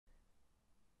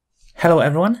Hello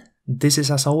everyone, this is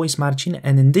as always Marcin,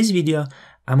 and in this video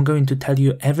I'm going to tell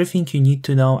you everything you need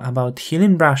to know about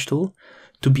Healing Brush tool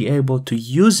to be able to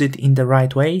use it in the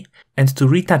right way and to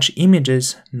retouch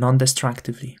images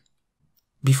non-destructively.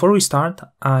 Before we start,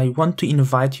 I want to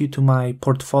invite you to my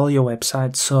portfolio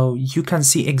website so you can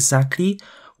see exactly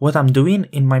what I'm doing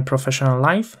in my professional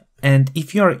life. And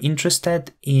if you are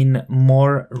interested in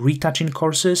more retouching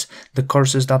courses, the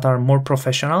courses that are more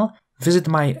professional, visit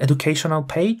my educational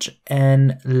page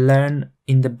and learn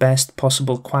in the best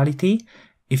possible quality.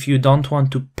 If you don't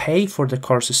want to pay for the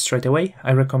courses straight away,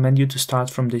 I recommend you to start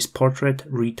from this Portrait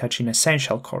Retouching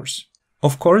Essential course.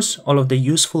 Of course, all of the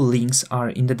useful links are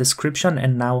in the description,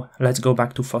 and now let's go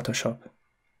back to Photoshop.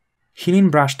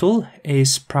 Healing Brush tool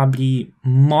is probably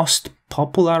most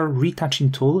popular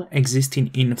retouching tool existing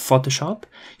in Photoshop.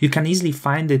 You can easily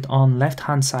find it on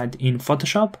left-hand side in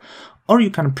Photoshop, or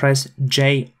you can press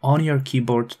J on your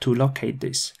keyboard to locate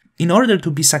this. In order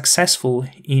to be successful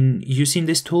in using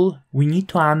this tool, we need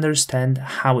to understand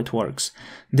how it works.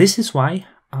 This is why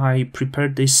I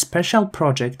prepared this special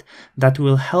project that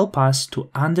will help us to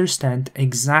understand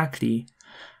exactly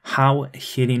how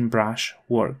Healing Brush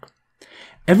works.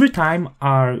 Every time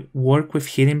I work with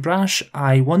Healing Brush,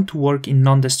 I want to work in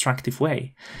non-destructive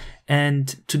way.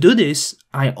 And to do this,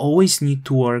 I always need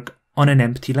to work on an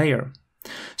empty layer.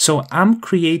 So I'm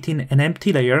creating an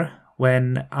empty layer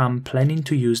when I'm planning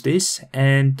to use this,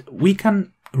 and we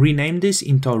can rename this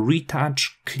into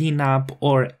retouch, cleanup,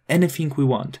 or anything we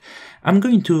want. I'm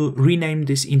going to rename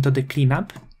this into the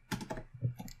cleanup.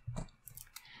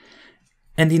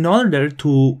 And in order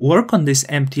to work on this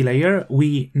empty layer,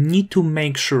 we need to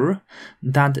make sure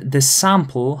that the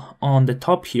sample on the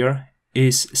top here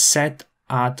is set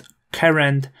at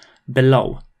current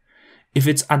below. If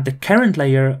it's at the current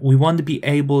layer, we won't be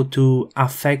able to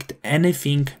affect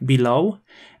anything below.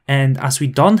 And as we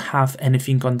don't have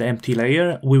anything on the empty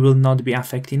layer, we will not be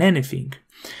affecting anything.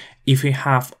 If we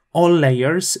have all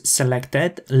layers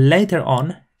selected, later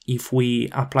on, if we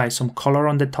apply some color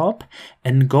on the top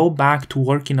and go back to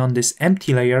working on this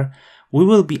empty layer, we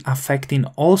will be affecting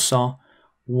also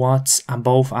what's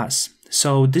above us.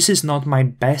 So this is not my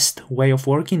best way of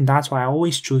working. That's why I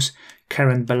always choose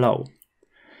current below.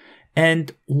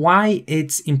 And why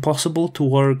it's impossible to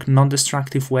work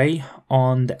non-destructive way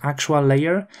on the actual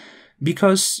layer?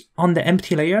 Because on the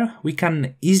empty layer, we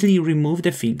can easily remove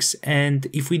the things. And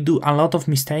if we do a lot of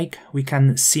mistake, we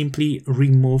can simply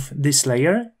remove this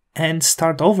layer and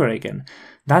start over again.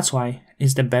 That's why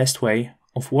it's the best way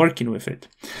of working with it.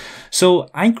 So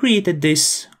I created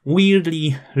this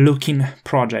weirdly looking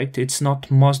project. It's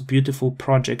not most beautiful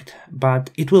project, but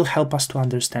it will help us to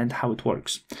understand how it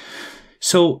works.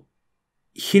 So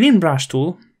Healing Brush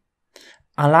tool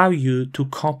allow you to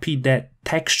copy the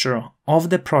texture of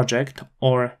the project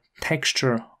or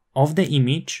texture of the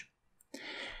image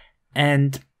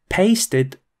and paste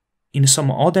it in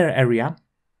some other area,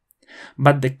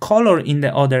 but the color in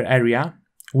the other area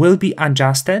will be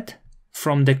adjusted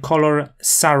from the color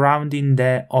surrounding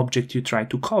the object you try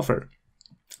to cover.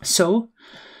 So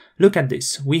look at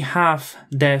this. We have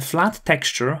the flat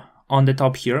texture on the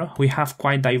top here. We have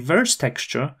quite diverse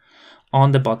texture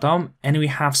on the bottom, and we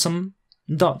have some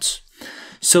dots.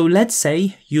 So let's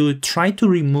say you try to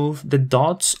remove the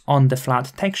dots on the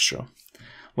flat texture.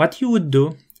 What you would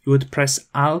do, you would press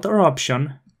Alt or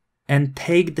Option and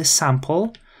take the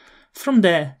sample from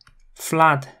the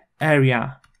flat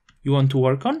area you want to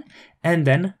work on and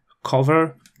then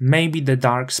cover maybe the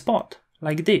dark spot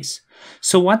like this.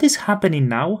 So what is happening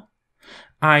now?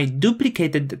 I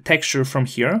duplicated the texture from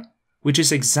here, which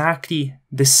is exactly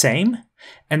the same,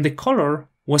 and the color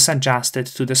was adjusted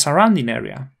to the surrounding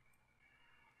area.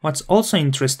 What's also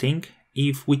interesting,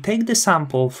 if we take the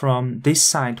sample from this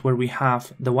side where we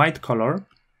have the white color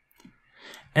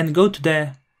and go to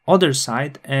the other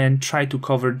side and try to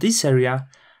cover this area,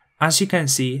 as you can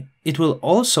see, it will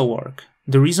also work.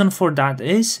 The reason for that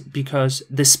is because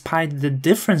despite the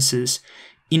differences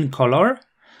in color,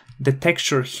 the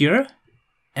texture here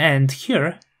and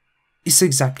here is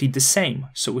exactly the same.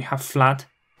 So we have flat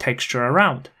texture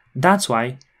around. That's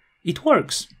why it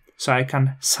works. So I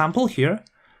can sample here,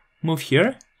 move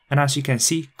here, and as you can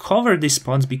see, cover these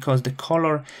spots because the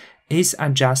color is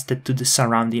adjusted to the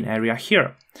surrounding area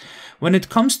here. When it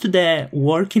comes to the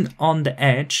working on the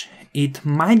edge, it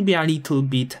might be a little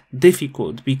bit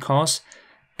difficult because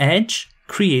edge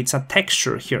creates a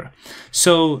texture here.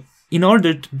 So in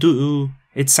order to do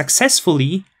it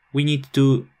successfully, we need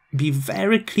to be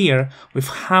very clear with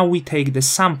how we take the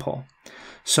sample.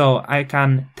 So I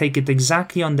can take it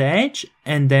exactly on the edge,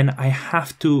 and then I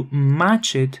have to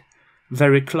match it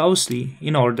very closely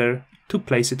in order to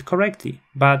place it correctly.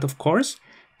 But of course,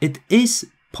 it is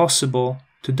possible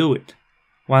to do it.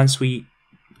 Once we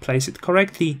place it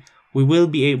correctly, we will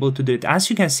be able to do it. As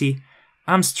you can see,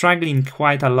 I'm struggling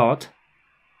quite a lot.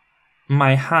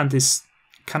 My hand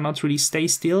cannot really stay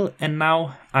still, and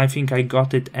now I think I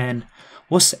got it and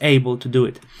was able to do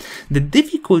it. The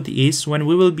difficulty is when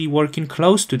we will be working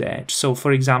close to the edge. So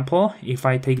for example, if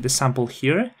I take the sample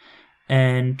here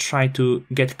and try to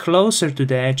get closer to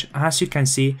the edge, as you can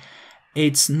see,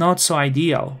 it's not so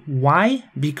ideal. Why?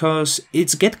 Because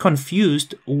it's get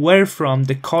confused where from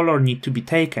the color need to be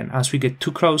taken. As we get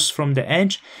too close from the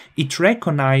edge, it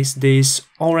recognizes this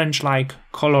orange-like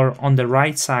color on the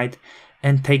right side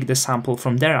and take the sample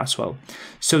from there as well.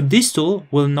 So this tool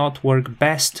will not work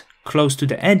best close to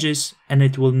the edges, and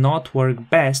it will not work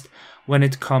best when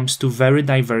it comes to very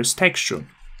diverse texture.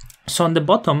 So on the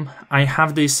bottom, I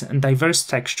have this diverse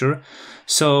texture.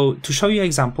 So to show you an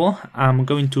example, I'm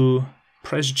going to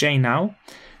press J now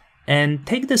and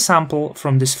take the sample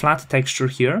from this flat texture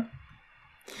here,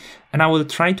 and I will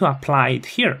try to apply it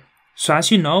here. So as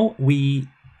you know, we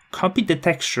copied the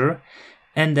texture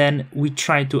and then we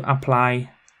try to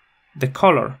apply the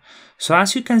color. So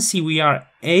as you can see, we are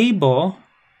able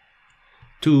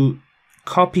to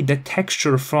copy the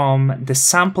texture from the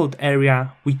sampled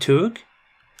area we took,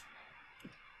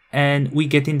 and we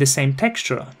get in the same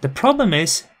texture. The problem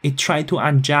is it tried to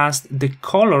adjust the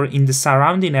color in the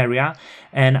surrounding area,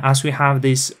 and as we have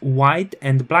this white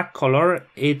and black color,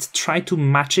 it tried to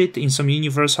match it in some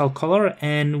universal color,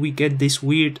 and we get this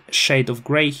weird shade of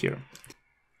gray here.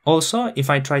 Also, if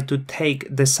I try to take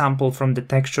the sample from the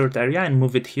textured area and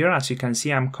move it here, as you can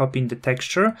see, I'm copying the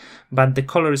texture, but the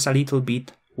color is a little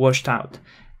bit washed out.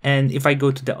 And if I go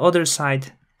to the other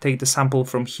side, take the sample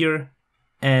from here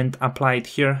and apply it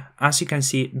here, as you can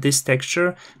see, this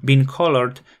texture being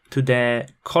colored to the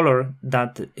color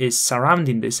that is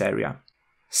surrounding this area.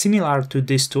 Similar to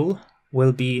this tool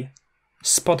will be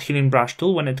Spot Healing Brush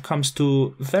tool. When it comes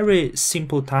to very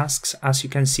simple tasks, as you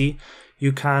can see,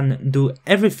 you can do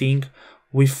everything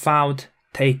without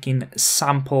taking a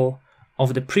sample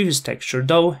of the previous texture,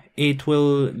 though it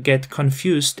will get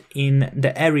confused in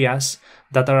the areas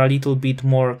that are a little bit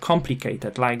more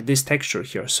complicated, like this texture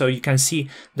here. So you can see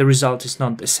the result is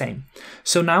not the same.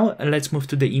 So now let's move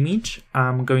to the image.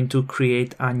 I'm going to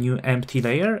create a new empty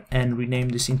layer and rename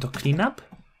this into cleanup.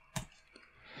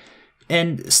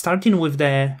 And starting with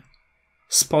the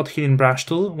Spot Healing Brush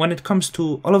tool, when it comes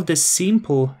to all of the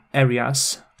simple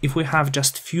areas, if we have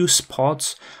just few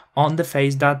spots on the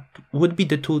face, that would be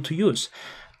the tool to use.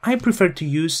 I prefer to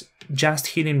use just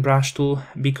Healing Brush tool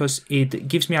because it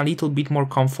gives me a little bit more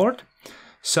comfort.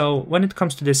 So when it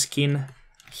comes to the skin,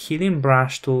 Healing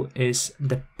Brush tool is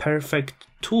the perfect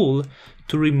tool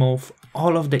to remove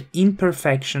all of the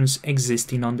imperfections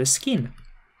existing on the skin.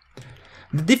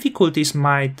 The difficulties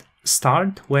might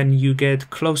start when you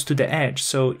get close to the edge.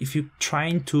 So if you're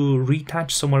trying to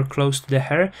retouch somewhere close to the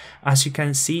hair, as you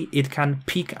can see, it can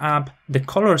pick up the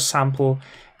color sample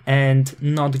and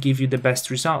not give you the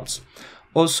best results.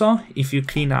 Also, if you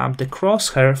clean up the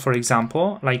crosshair, for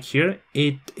example, like here,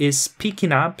 it is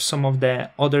picking up some of the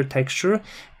other texture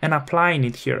and applying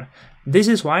it here. This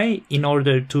is why, in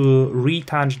order to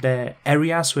retouch the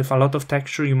areas with a lot of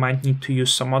texture, you might need to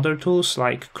use some other tools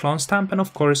like Clone Stamp, and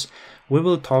of course, we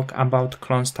will talk about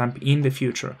Clone Stamp in the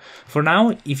future. For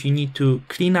now, if you need to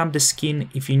clean up the skin,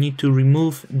 if you need to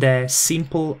remove the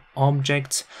simple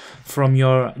objects from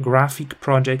your graphic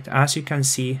project, as you can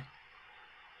see,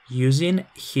 using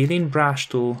Healing Brush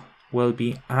tool will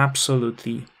be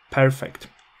absolutely perfect.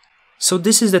 So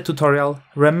this is the tutorial.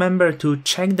 Remember to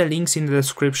check the links in the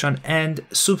description and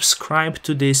subscribe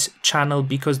to this channel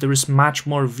because there is much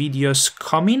more videos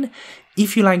coming.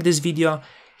 If you like this video,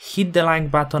 hit the like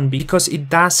button because it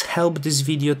does help this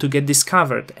video to get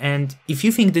discovered. And if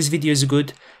you think this video is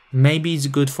good, maybe it's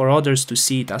good for others to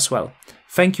see it as well.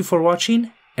 Thank you for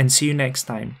watching and see you next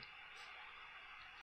time.